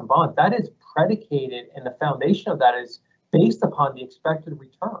stocks and bonds, that is predicated, and the foundation of that is based upon the expected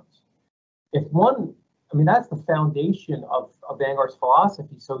returns. That's the foundation of Vanguard's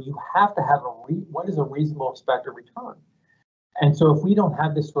philosophy. So you have to have what is a reasonable expected return? And so if we don't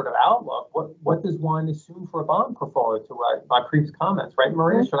have this sort of outlook, what does one assume for a bond portfolio, to my previous comments, right,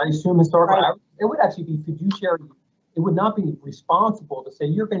 Maria? Should I assume historical average? It would actually be fiduciary. It would not be responsible to say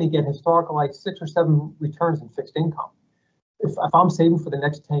you're going to get historical 6 or 7 returns in fixed income. If I'm saving for the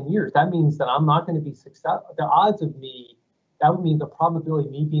next 10 years, that means that I'm not going to be successful. The odds of me, that would mean the probability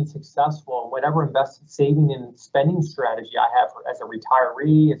of me being successful in whatever saving and spending strategy I have as a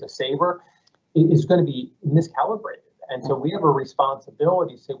retiree, as a saver, is going to be miscalibrated. And so we have a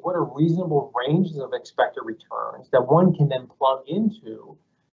responsibility to say what are reasonable ranges of expected returns that one can then plug into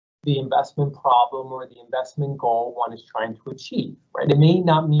the investment problem or the investment goal one is trying to achieve, right? It may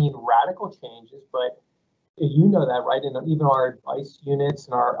not mean radical changes, but you know that, right? And even our advice units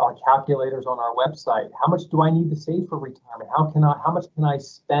and our calculators on our website, how much do I need to save for retirement? How much can I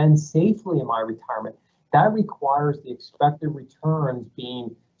spend safely in my retirement? That requires the expected returns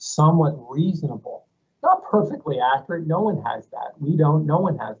being somewhat reasonable. Not perfectly accurate. No one has that. No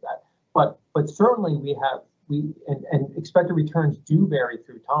one has that. But certainly and expected returns do vary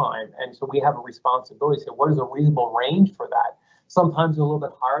through time. And so we have a responsibility to say, what is a reasonable range for that? Sometimes they're a little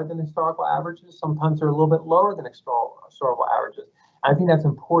bit higher than historical averages. Sometimes they're a little bit lower than historical averages. I think that's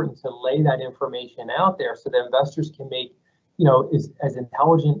important to lay that information out there so that investors can make, as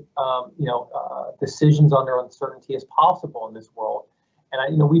intelligent, decisions on their uncertainty as possible in this world.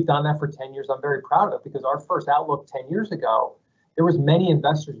 And we've done that for 10 years. I'm very proud of it because our first outlook 10 years ago, there was many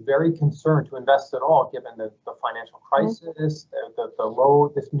investors very concerned to invest at all, given the financial crisis,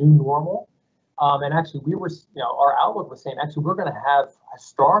 this new normal. And actually, we were, our outlook was saying, actually, we're going to have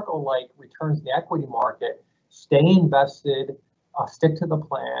historical returns in the equity market, stay invested, stick to the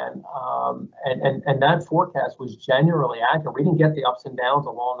plan. And that forecast was generally accurate. We didn't get the ups and downs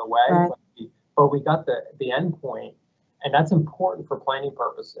along the way, but we got the end point. And that's important for planning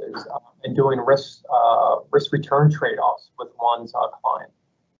purposes and doing risk return trade-offs with one's client.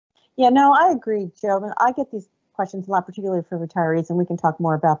 Yeah, no, I agree, Joe. I get these questions a lot, particularly for retirees, and we can talk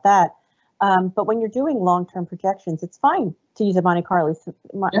more about that. But when you're doing long-term projections, it's fine to use a Monte Carlo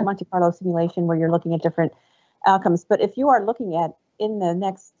simulation where you're looking at different outcomes. But if you are looking at in the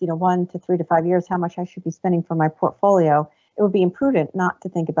next 1 to 3 to 5 years how much I should be spending for my portfolio, it would be imprudent not to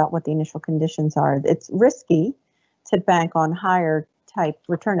think about what the initial conditions are. It's risky to bank on higher type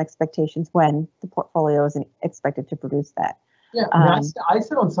return expectations when the portfolio isn't expected to produce that. Yeah, I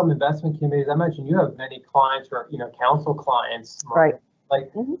sit on some investment committees. I mentioned you have many clients or counsel clients. Right.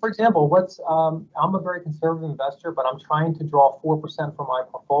 For example, I'm a very conservative investor, but I'm trying to draw 4% from my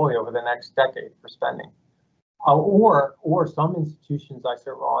portfolio over the next decade for spending. Or some institutions I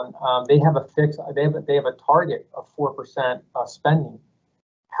serve on, they have a target of 4% spending.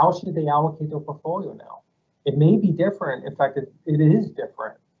 How should they allocate their portfolio now? It may be different. In fact, it is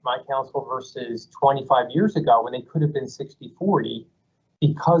different, my counsel, versus 25 years ago when they could have been 60-40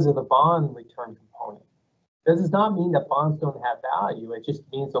 because of the bond return component. That does not mean that bonds don't have value. It just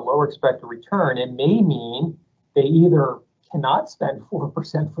means a lower expected return. It may mean they either cannot spend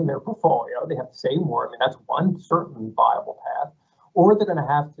 4% from their portfolio, they have to save more. That's one certain viable path. Or they're going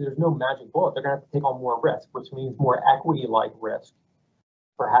to have to, there's no magic bullet, they're going to have to take on more risk, which means more equity-like risk,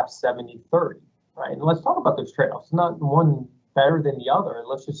 perhaps 70-30. Right, and let's talk about those trade-offs. Not one better than the other.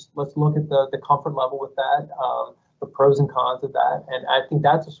 Let's look at the comfort level with that, the pros and cons of that. And I think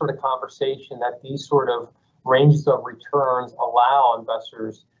that's a sort of conversation that these sort of ranges of returns allow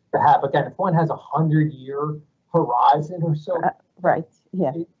investors to have. Again, if one has a 100-year horizon or so, right?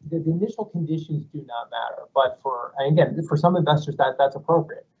 Yeah. The initial conditions do not matter. But for some investors, that's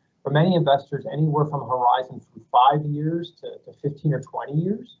appropriate. For many investors, anywhere from a horizon from 5 years to 15 or 20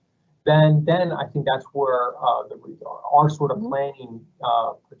 years. then I think that's where our sort of planning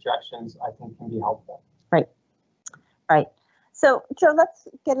projections, I think, can be helpful. Right. Right. So, Joe, let's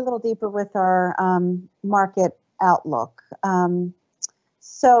get a little deeper with our market outlook.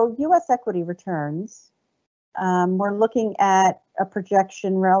 So, U.S. equity returns, we're looking at a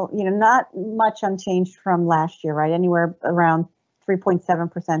projection, not much unchanged from last year, right? Anywhere around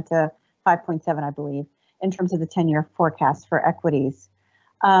 3.7% to 5.7%, I believe, in terms of the 10-year forecast for equities.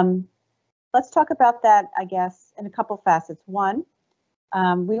 Let's talk about that, I guess, in a couple facets. One,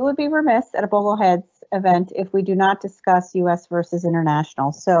 we would be remiss at a Bogleheads event if we do not discuss U.S. versus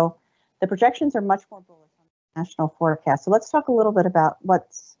international. So the projections are much more bullish on the national forecast. So let's talk a little bit about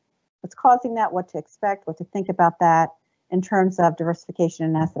what's causing that, what to expect, what to think about that in terms of diversification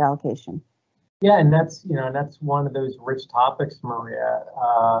and asset allocation. Yeah, and that's one of those rich topics, Maria.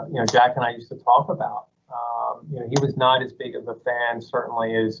 Jack and I used to talk about. He was not as big of a fan,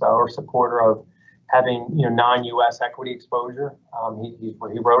 certainly, as or supporter of having non-U.S. equity exposure. He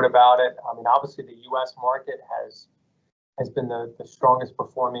wrote about it. I mean, obviously, the U.S. market has been the strongest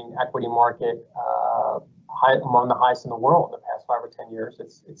performing equity market, among the highest in the world in the past 5 or 10 years.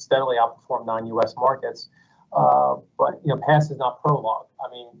 It's steadily outperformed non-U.S. markets. But past is not prologue. I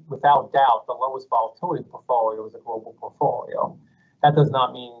mean, without doubt, the lowest volatility portfolio is a global portfolio. That does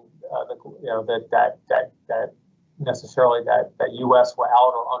not mean that necessarily that U.S. will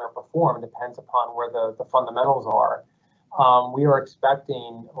out or underperform. It depends upon where the fundamentals are. We are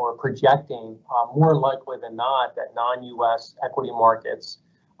expecting or projecting more likely than not that non-U.S. equity markets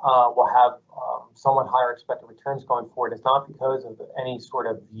will have somewhat higher expected returns going forward. It's not because of any sort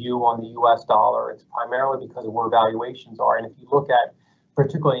of view on the U.S. dollar. It's primarily because of where valuations are. And if you look at,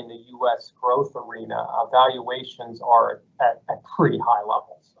 particularly in the U.S. growth arena, valuations are at pretty high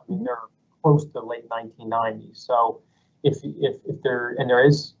levels. I mean, they're close to late 1990s. So there's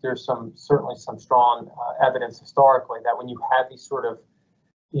certainly some strong evidence historically that when you have these sort of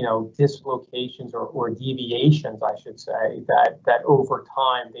dislocations or deviations, I should say, that over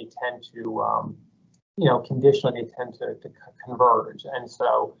time they tend to conditionally they tend to converge. And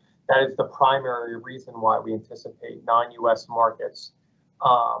so that is the primary reason why we anticipate non-U.S. markets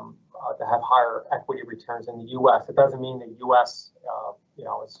to have higher equity returns in the U.S. It doesn't mean the U.S.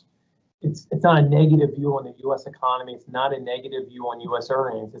 It's not a negative view on the U.S. economy. It's not a negative view on U.S.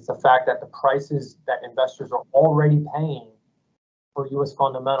 earnings. It's the fact that the prices that investors are already paying for U.S.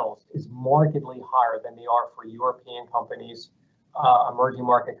 fundamentals is markedly higher than they are for European companies, emerging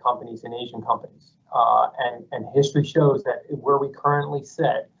market companies, and Asian companies. And history shows that where we currently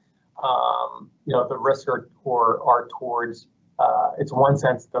sit, the risks are towards. It's one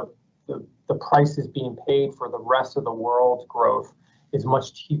sense the prices being paid for the rest of the world's growth is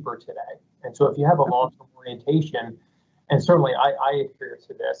much cheaper today. And so if you have a long-term orientation, and certainly I adhere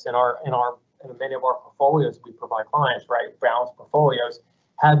to this in many of our portfolios we provide clients, right? Balanced portfolios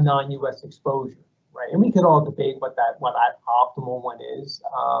have non-U.S. exposure, right? And we could all debate what that optimal one is,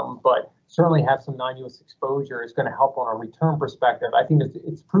 but certainly have some non-U.S. exposure is going to help on a return perspective. I think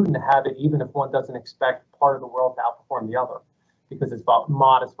it's prudent to have it even if one doesn't expect part of the world to outperform the other, because it's about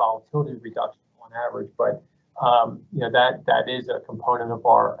modest volatility reduction on average. But that is a component of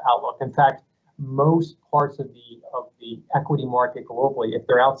our outlook. In fact, most parts of the equity market globally, if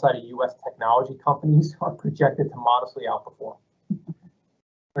they're outside of U.S. technology companies, are projected to modestly outperform.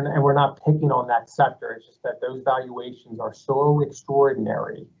 And we're not picking on that sector. It's just that those valuations are so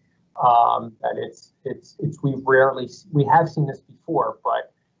extraordinary that we have seen this before,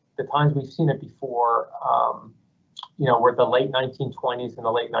 but the times we've seen it before, were the late 1920s and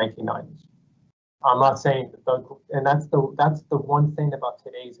the late 1990s. I'm not saying that, and that's the one thing about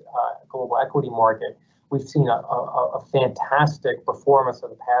today's global equity market. We've seen a fantastic performance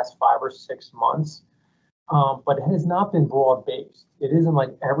of the past 5 or 6 months, but it has not been broad based. It isn't like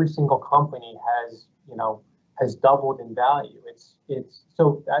every single company has doubled in value.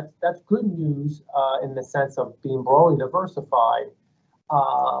 So that's good news in the sense of being broadly diversified.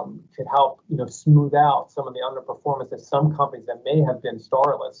 Could help smooth out some of the underperformance of some companies that may have been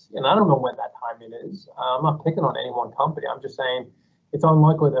starless. And I don't know when that timing is. I'm not picking on any one company. I'm just saying it's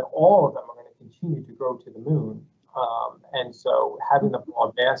unlikely that all of them are going to continue to grow to the moon. And so having the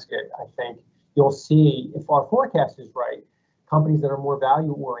broad basket, I think you'll see, if our forecast is right, companies that are more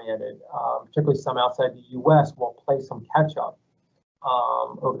value oriented, particularly some outside the U.S., will play some catch up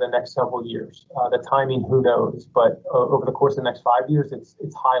over the next several years. The timing, who knows? But over the course of the next 5 years,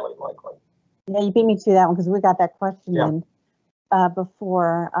 it's highly likely. Yeah, you beat me to that one because we got that question in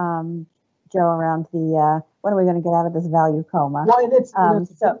before Joe, around the when are we going to get out of this value coma? Well, and it's,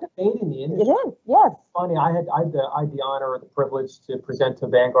 it's so a big debate in the industry. It is, yes. It's funny, I had the honor or the privilege to present to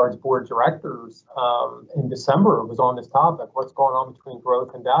Vanguard's board of directors in December. It was on this topic: what's going on between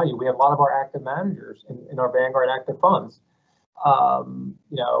growth and value. We have a lot of our active managers in our Vanguard active funds.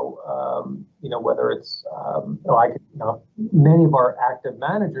 Whether it's many of our active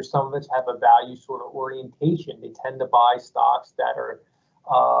managers, some of us have a value sort of orientation. They tend to buy stocks that are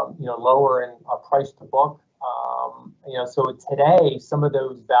lower in price to book. So today, some of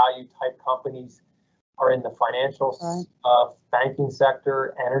those value type companies are in the financial banking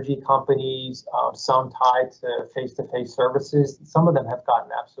sector, energy companies, some tied to face-to-face services. Some of them have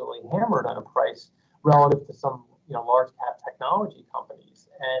gotten absolutely hammered on a price relative to some large cap technology companies.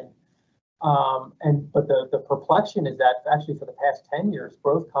 But the perplexion is that actually for the past 10 years,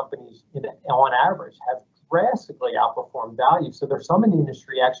 growth companies on average have drastically outperformed value. So there's some in the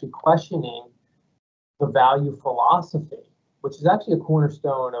industry actually questioning the value philosophy, which is actually a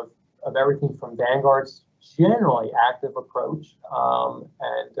cornerstone of everything from Vanguard's generally active approach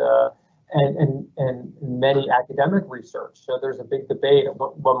and many academic research. So there's a big debate.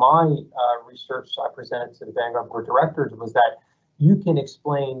 What my research I presented to the Vanguard board of directors was that you can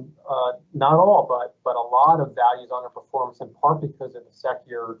explain not all, but a lot of values underperformance in part because of the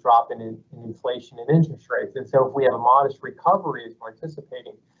secular drop in inflation and interest rates. And so if we have a modest recovery, as we're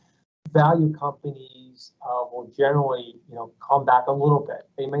anticipating, value companies will generally, come back a little bit.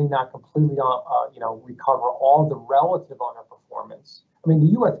 They may not completely, recover all the relative underperformance. I mean,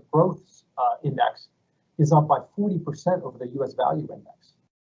 the U.S. growth index is up by 40% over the U.S. value index.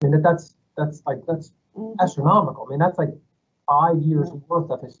 I mean, that's astronomical. I mean, that's like 5 years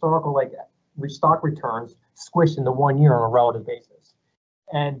worth of historical stock returns squished into 1 year on a relative basis.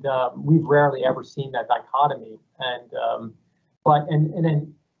 And we've rarely ever seen that dichotomy. And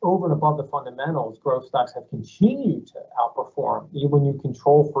then over and above the fundamentals, growth stocks have continued to outperform, even when you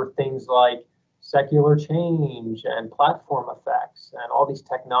control for things like secular change and platform effects and all these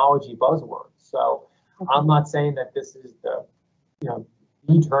technology buzzwords. So I'm not saying that this is the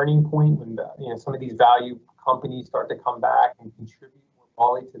turning point when some of these value companies start to come back and contribute more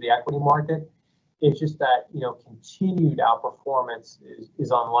broadly to the equity market. It's just that continued outperformance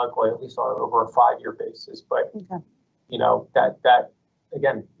is unlikely, at least on over a 5-year basis. But that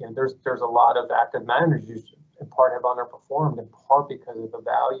again, there's a lot of active managers who in part have underperformed, in part because of the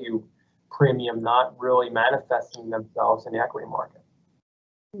value premium not really manifesting themselves in the equity market.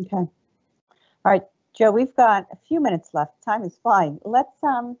 Okay. All right, Joe, we've got a few minutes left. Time is flying. Let's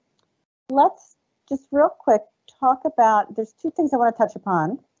just real quick talk about, there's two things I want to touch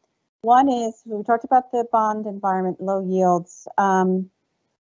upon. One is, we talked about the bond environment, low yields.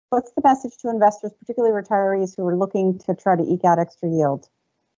 What's the message to investors, particularly retirees who are looking to try to eke out extra yield,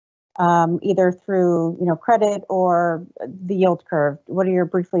 either through credit or the yield curve? What are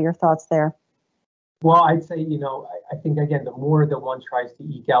briefly your thoughts there? Well, I'd say I think again, the more that one tries to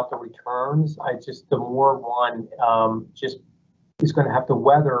eke out the returns, the more one just is going to have to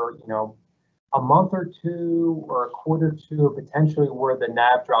weather a month or two or a quarter or two, potentially where the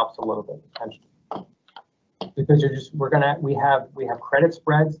NAV drops a little bit potentially. Because we have credit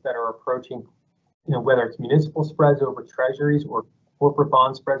spreads that are approaching, whether it's municipal spreads over treasuries or corporate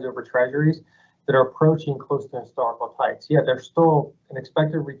bond spreads over treasuries that are approaching close to historical heights. Yeah, there's still an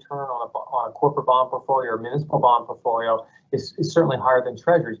expected return on a corporate bond portfolio or municipal bond portfolio is certainly higher than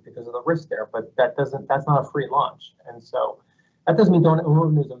treasuries because of the risk there, but that's not a free lunch. And so that doesn't mean don't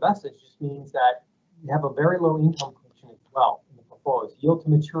own those investments. It just means that you have a very low income cushion as well in the portfolios. Yield to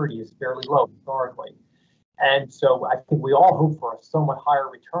maturity is fairly low historically. And so I think we all hope for a somewhat higher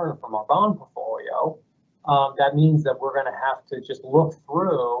return from our bond portfolio. That means that we're going to have to just look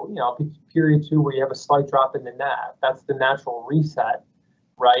through, period 2 where you have a slight drop in the NAV. That's the natural reset,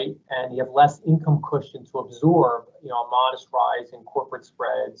 right? And you have less income cushion to absorb, a modest rise in corporate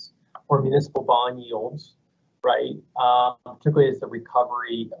spreads or municipal bond yields, right? Particularly as the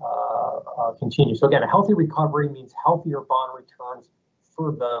recovery continues. So again, a healthy recovery means healthier bond returns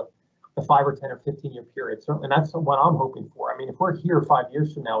for the 5 or 10 or 15-year period. So, and that's what I'm hoping for. I mean, if we're here 5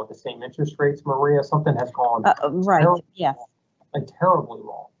 years from now with the same interest rates, Maria, something has gone terribly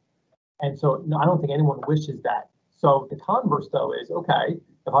wrong. And so no, I don't think anyone wishes that. So the converse, though, is, okay,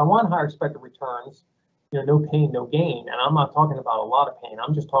 if I want higher expected returns, no pain, no gain. And I'm not talking about a lot of pain.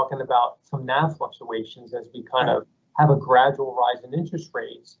 I'm just talking about some NAV fluctuations as we kind of have a gradual rise in interest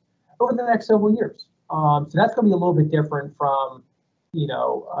rates over the next several years. So that's going to be a little bit different from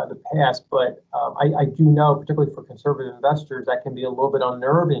the past, but I do know, particularly for conservative investors, that can be a little bit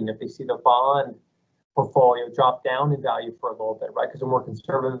unnerving if they see the bond portfolio drop down in value for a little bit, right? Because they're more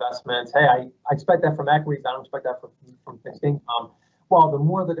conservative investments. Hey, I expect that from equities. I don't expect that from fixed income. Well, the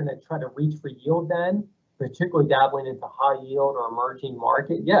more they're going to try to reach for yield then, particularly dabbling into high yield or emerging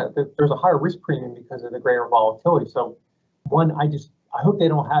market, yeah, there's a higher risk premium because of the greater volatility. So one, I hope they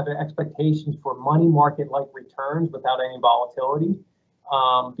don't have expectations for money market-like returns without any volatility,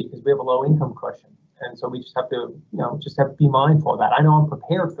 because we have a low income cushion. And so we just have to, just have to be mindful of that. I know I'm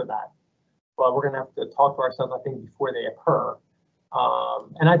prepared for that, but we're going to have to talk to ourselves, I think, before they occur.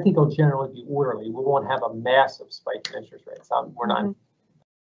 And I think it'll generally be orderly. We won't have a massive spike in interest rates. We're not.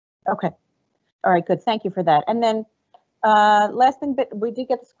 Okay. All right, good. Thank you for that. And then last thing, but we did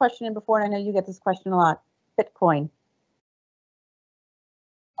get this question in before, and I know you get this question a lot. Bitcoin.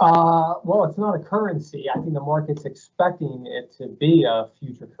 Well, it's not a currency. I think the market's expecting it to be a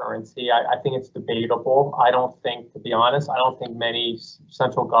future currency. I think it's debatable. I don't think, to be honest, I don't think many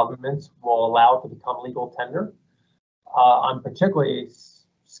central governments will allow it to become legal tender. I'm particularly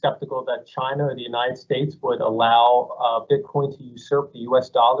skeptical that China or the United States would allow Bitcoin to usurp the US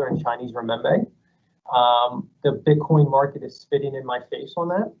dollar and Chinese renminbi. The Bitcoin market is spitting in my face on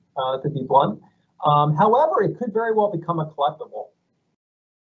that, to be blunt. However, it could very well become a collectible.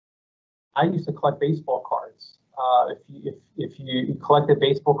 I used to collect baseball cards. If you collected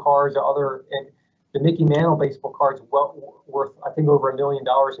baseball cards or other, and the Mickey Mantle baseball cards worth, I think, over $1 million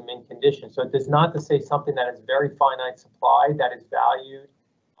in mint condition. So it does not to say something that is very finite supply that is valued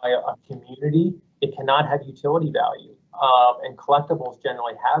by a community. It cannot have utility value, and collectibles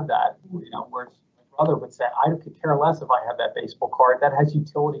generally have that. Whereas my brother would say, I could care less if I have that baseball card that has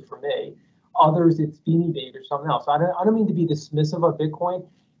utility for me. Others, it's Beanie Baby or something else. I don't mean to be dismissive of Bitcoin.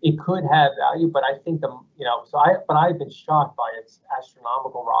 It could have value, but I think but I've been shocked by its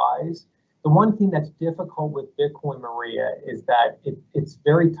astronomical rise. The one thing that's difficult with Bitcoin, Maria, is that it's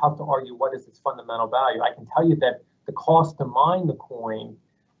very tough to argue what is its fundamental value. I can tell you that the cost to mine the coin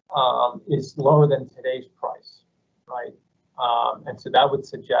is lower than today's price, right? And so that would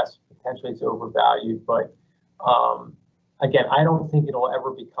suggest potentially it's overvalued. But again, I don't think it'll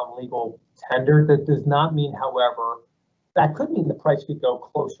ever become legal tender. That does not mean, however, that could mean the price could go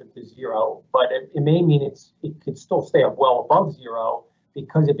closer to zero, but it may mean it could still stay up well above zero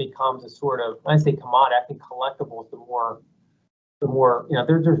because it becomes a sort of, when I say commodity, I think collectibles, the more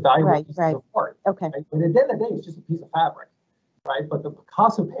there's valuable pieces of art. Okay. Right? But at the end of the day, it's just a piece of fabric, right? But the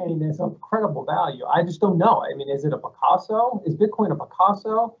Picasso painting is of incredible value. I just don't know. I mean, is it a Picasso? Is Bitcoin a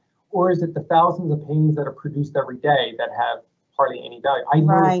Picasso? Or is it the thousands of paintings that are produced every day that have hardly any value?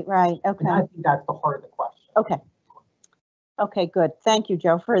 Right. Okay. And I think that's the heart of the question. Okay. Okay, good. Thank you,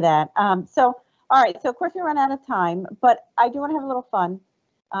 Joe, for that. All right. So, of course, we run out of time, but I do want to have a little fun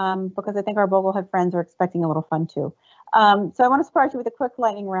because I think our Boglehead friends are expecting a little fun, too. So I want to surprise you with a quick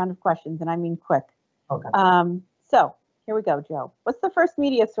lightning round of questions, and I mean quick. Okay. So here we go, Joe. What's the first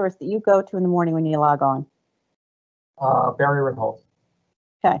media source that you go to in the morning when you log on? Barry Ritholtz.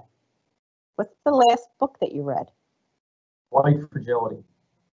 Okay. What's the last book that you read? White Fragility.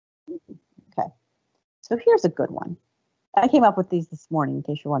 Okay. So here's a good one. I came up with these this morning, in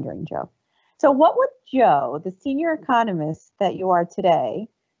case you're wondering, Joe. So what would Joe, the senior economist that you are today,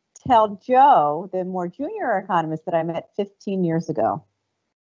 tell Joe, the more junior economist that I met 15 years ago?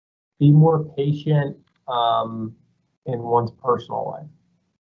 Be more patient in one's personal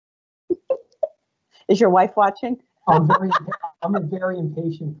life. Is your wife watching? I'm a very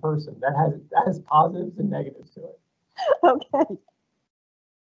impatient person. That has positives and negatives to it. Okay.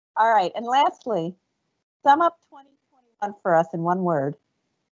 All right. And lastly, sum up 2021 for us in one word.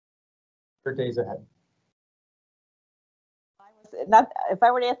 Your days ahead. If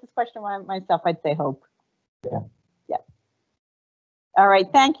I were to ask this question myself, I'd say hope. Yeah. Yeah. All right.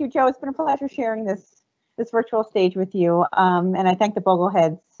 Thank you, Joe. It's been a pleasure sharing this virtual stage with you. And I thank the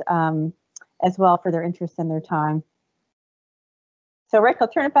Bogleheads as well for their interest and their time. So, Rick, I'll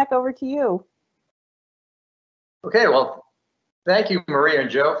turn it back over to you. Okay, well, thank you, Maria and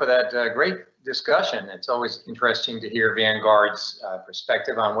Joe, for that great discussion. It's always interesting to hear Vanguard's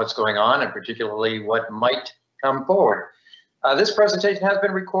perspective on what's going on and particularly what might come forward. This presentation has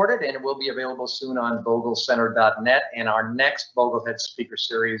been recorded and it will be available soon on boglecenter.net, and our next Bogleheads Speaker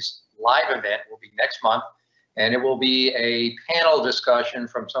Series live event will be next month, and it will be a panel discussion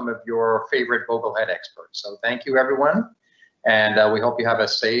from some of your favorite Boglehead experts. So thank you, everyone, and we hope you have a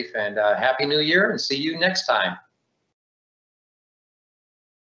safe and happy new year, and see you next time.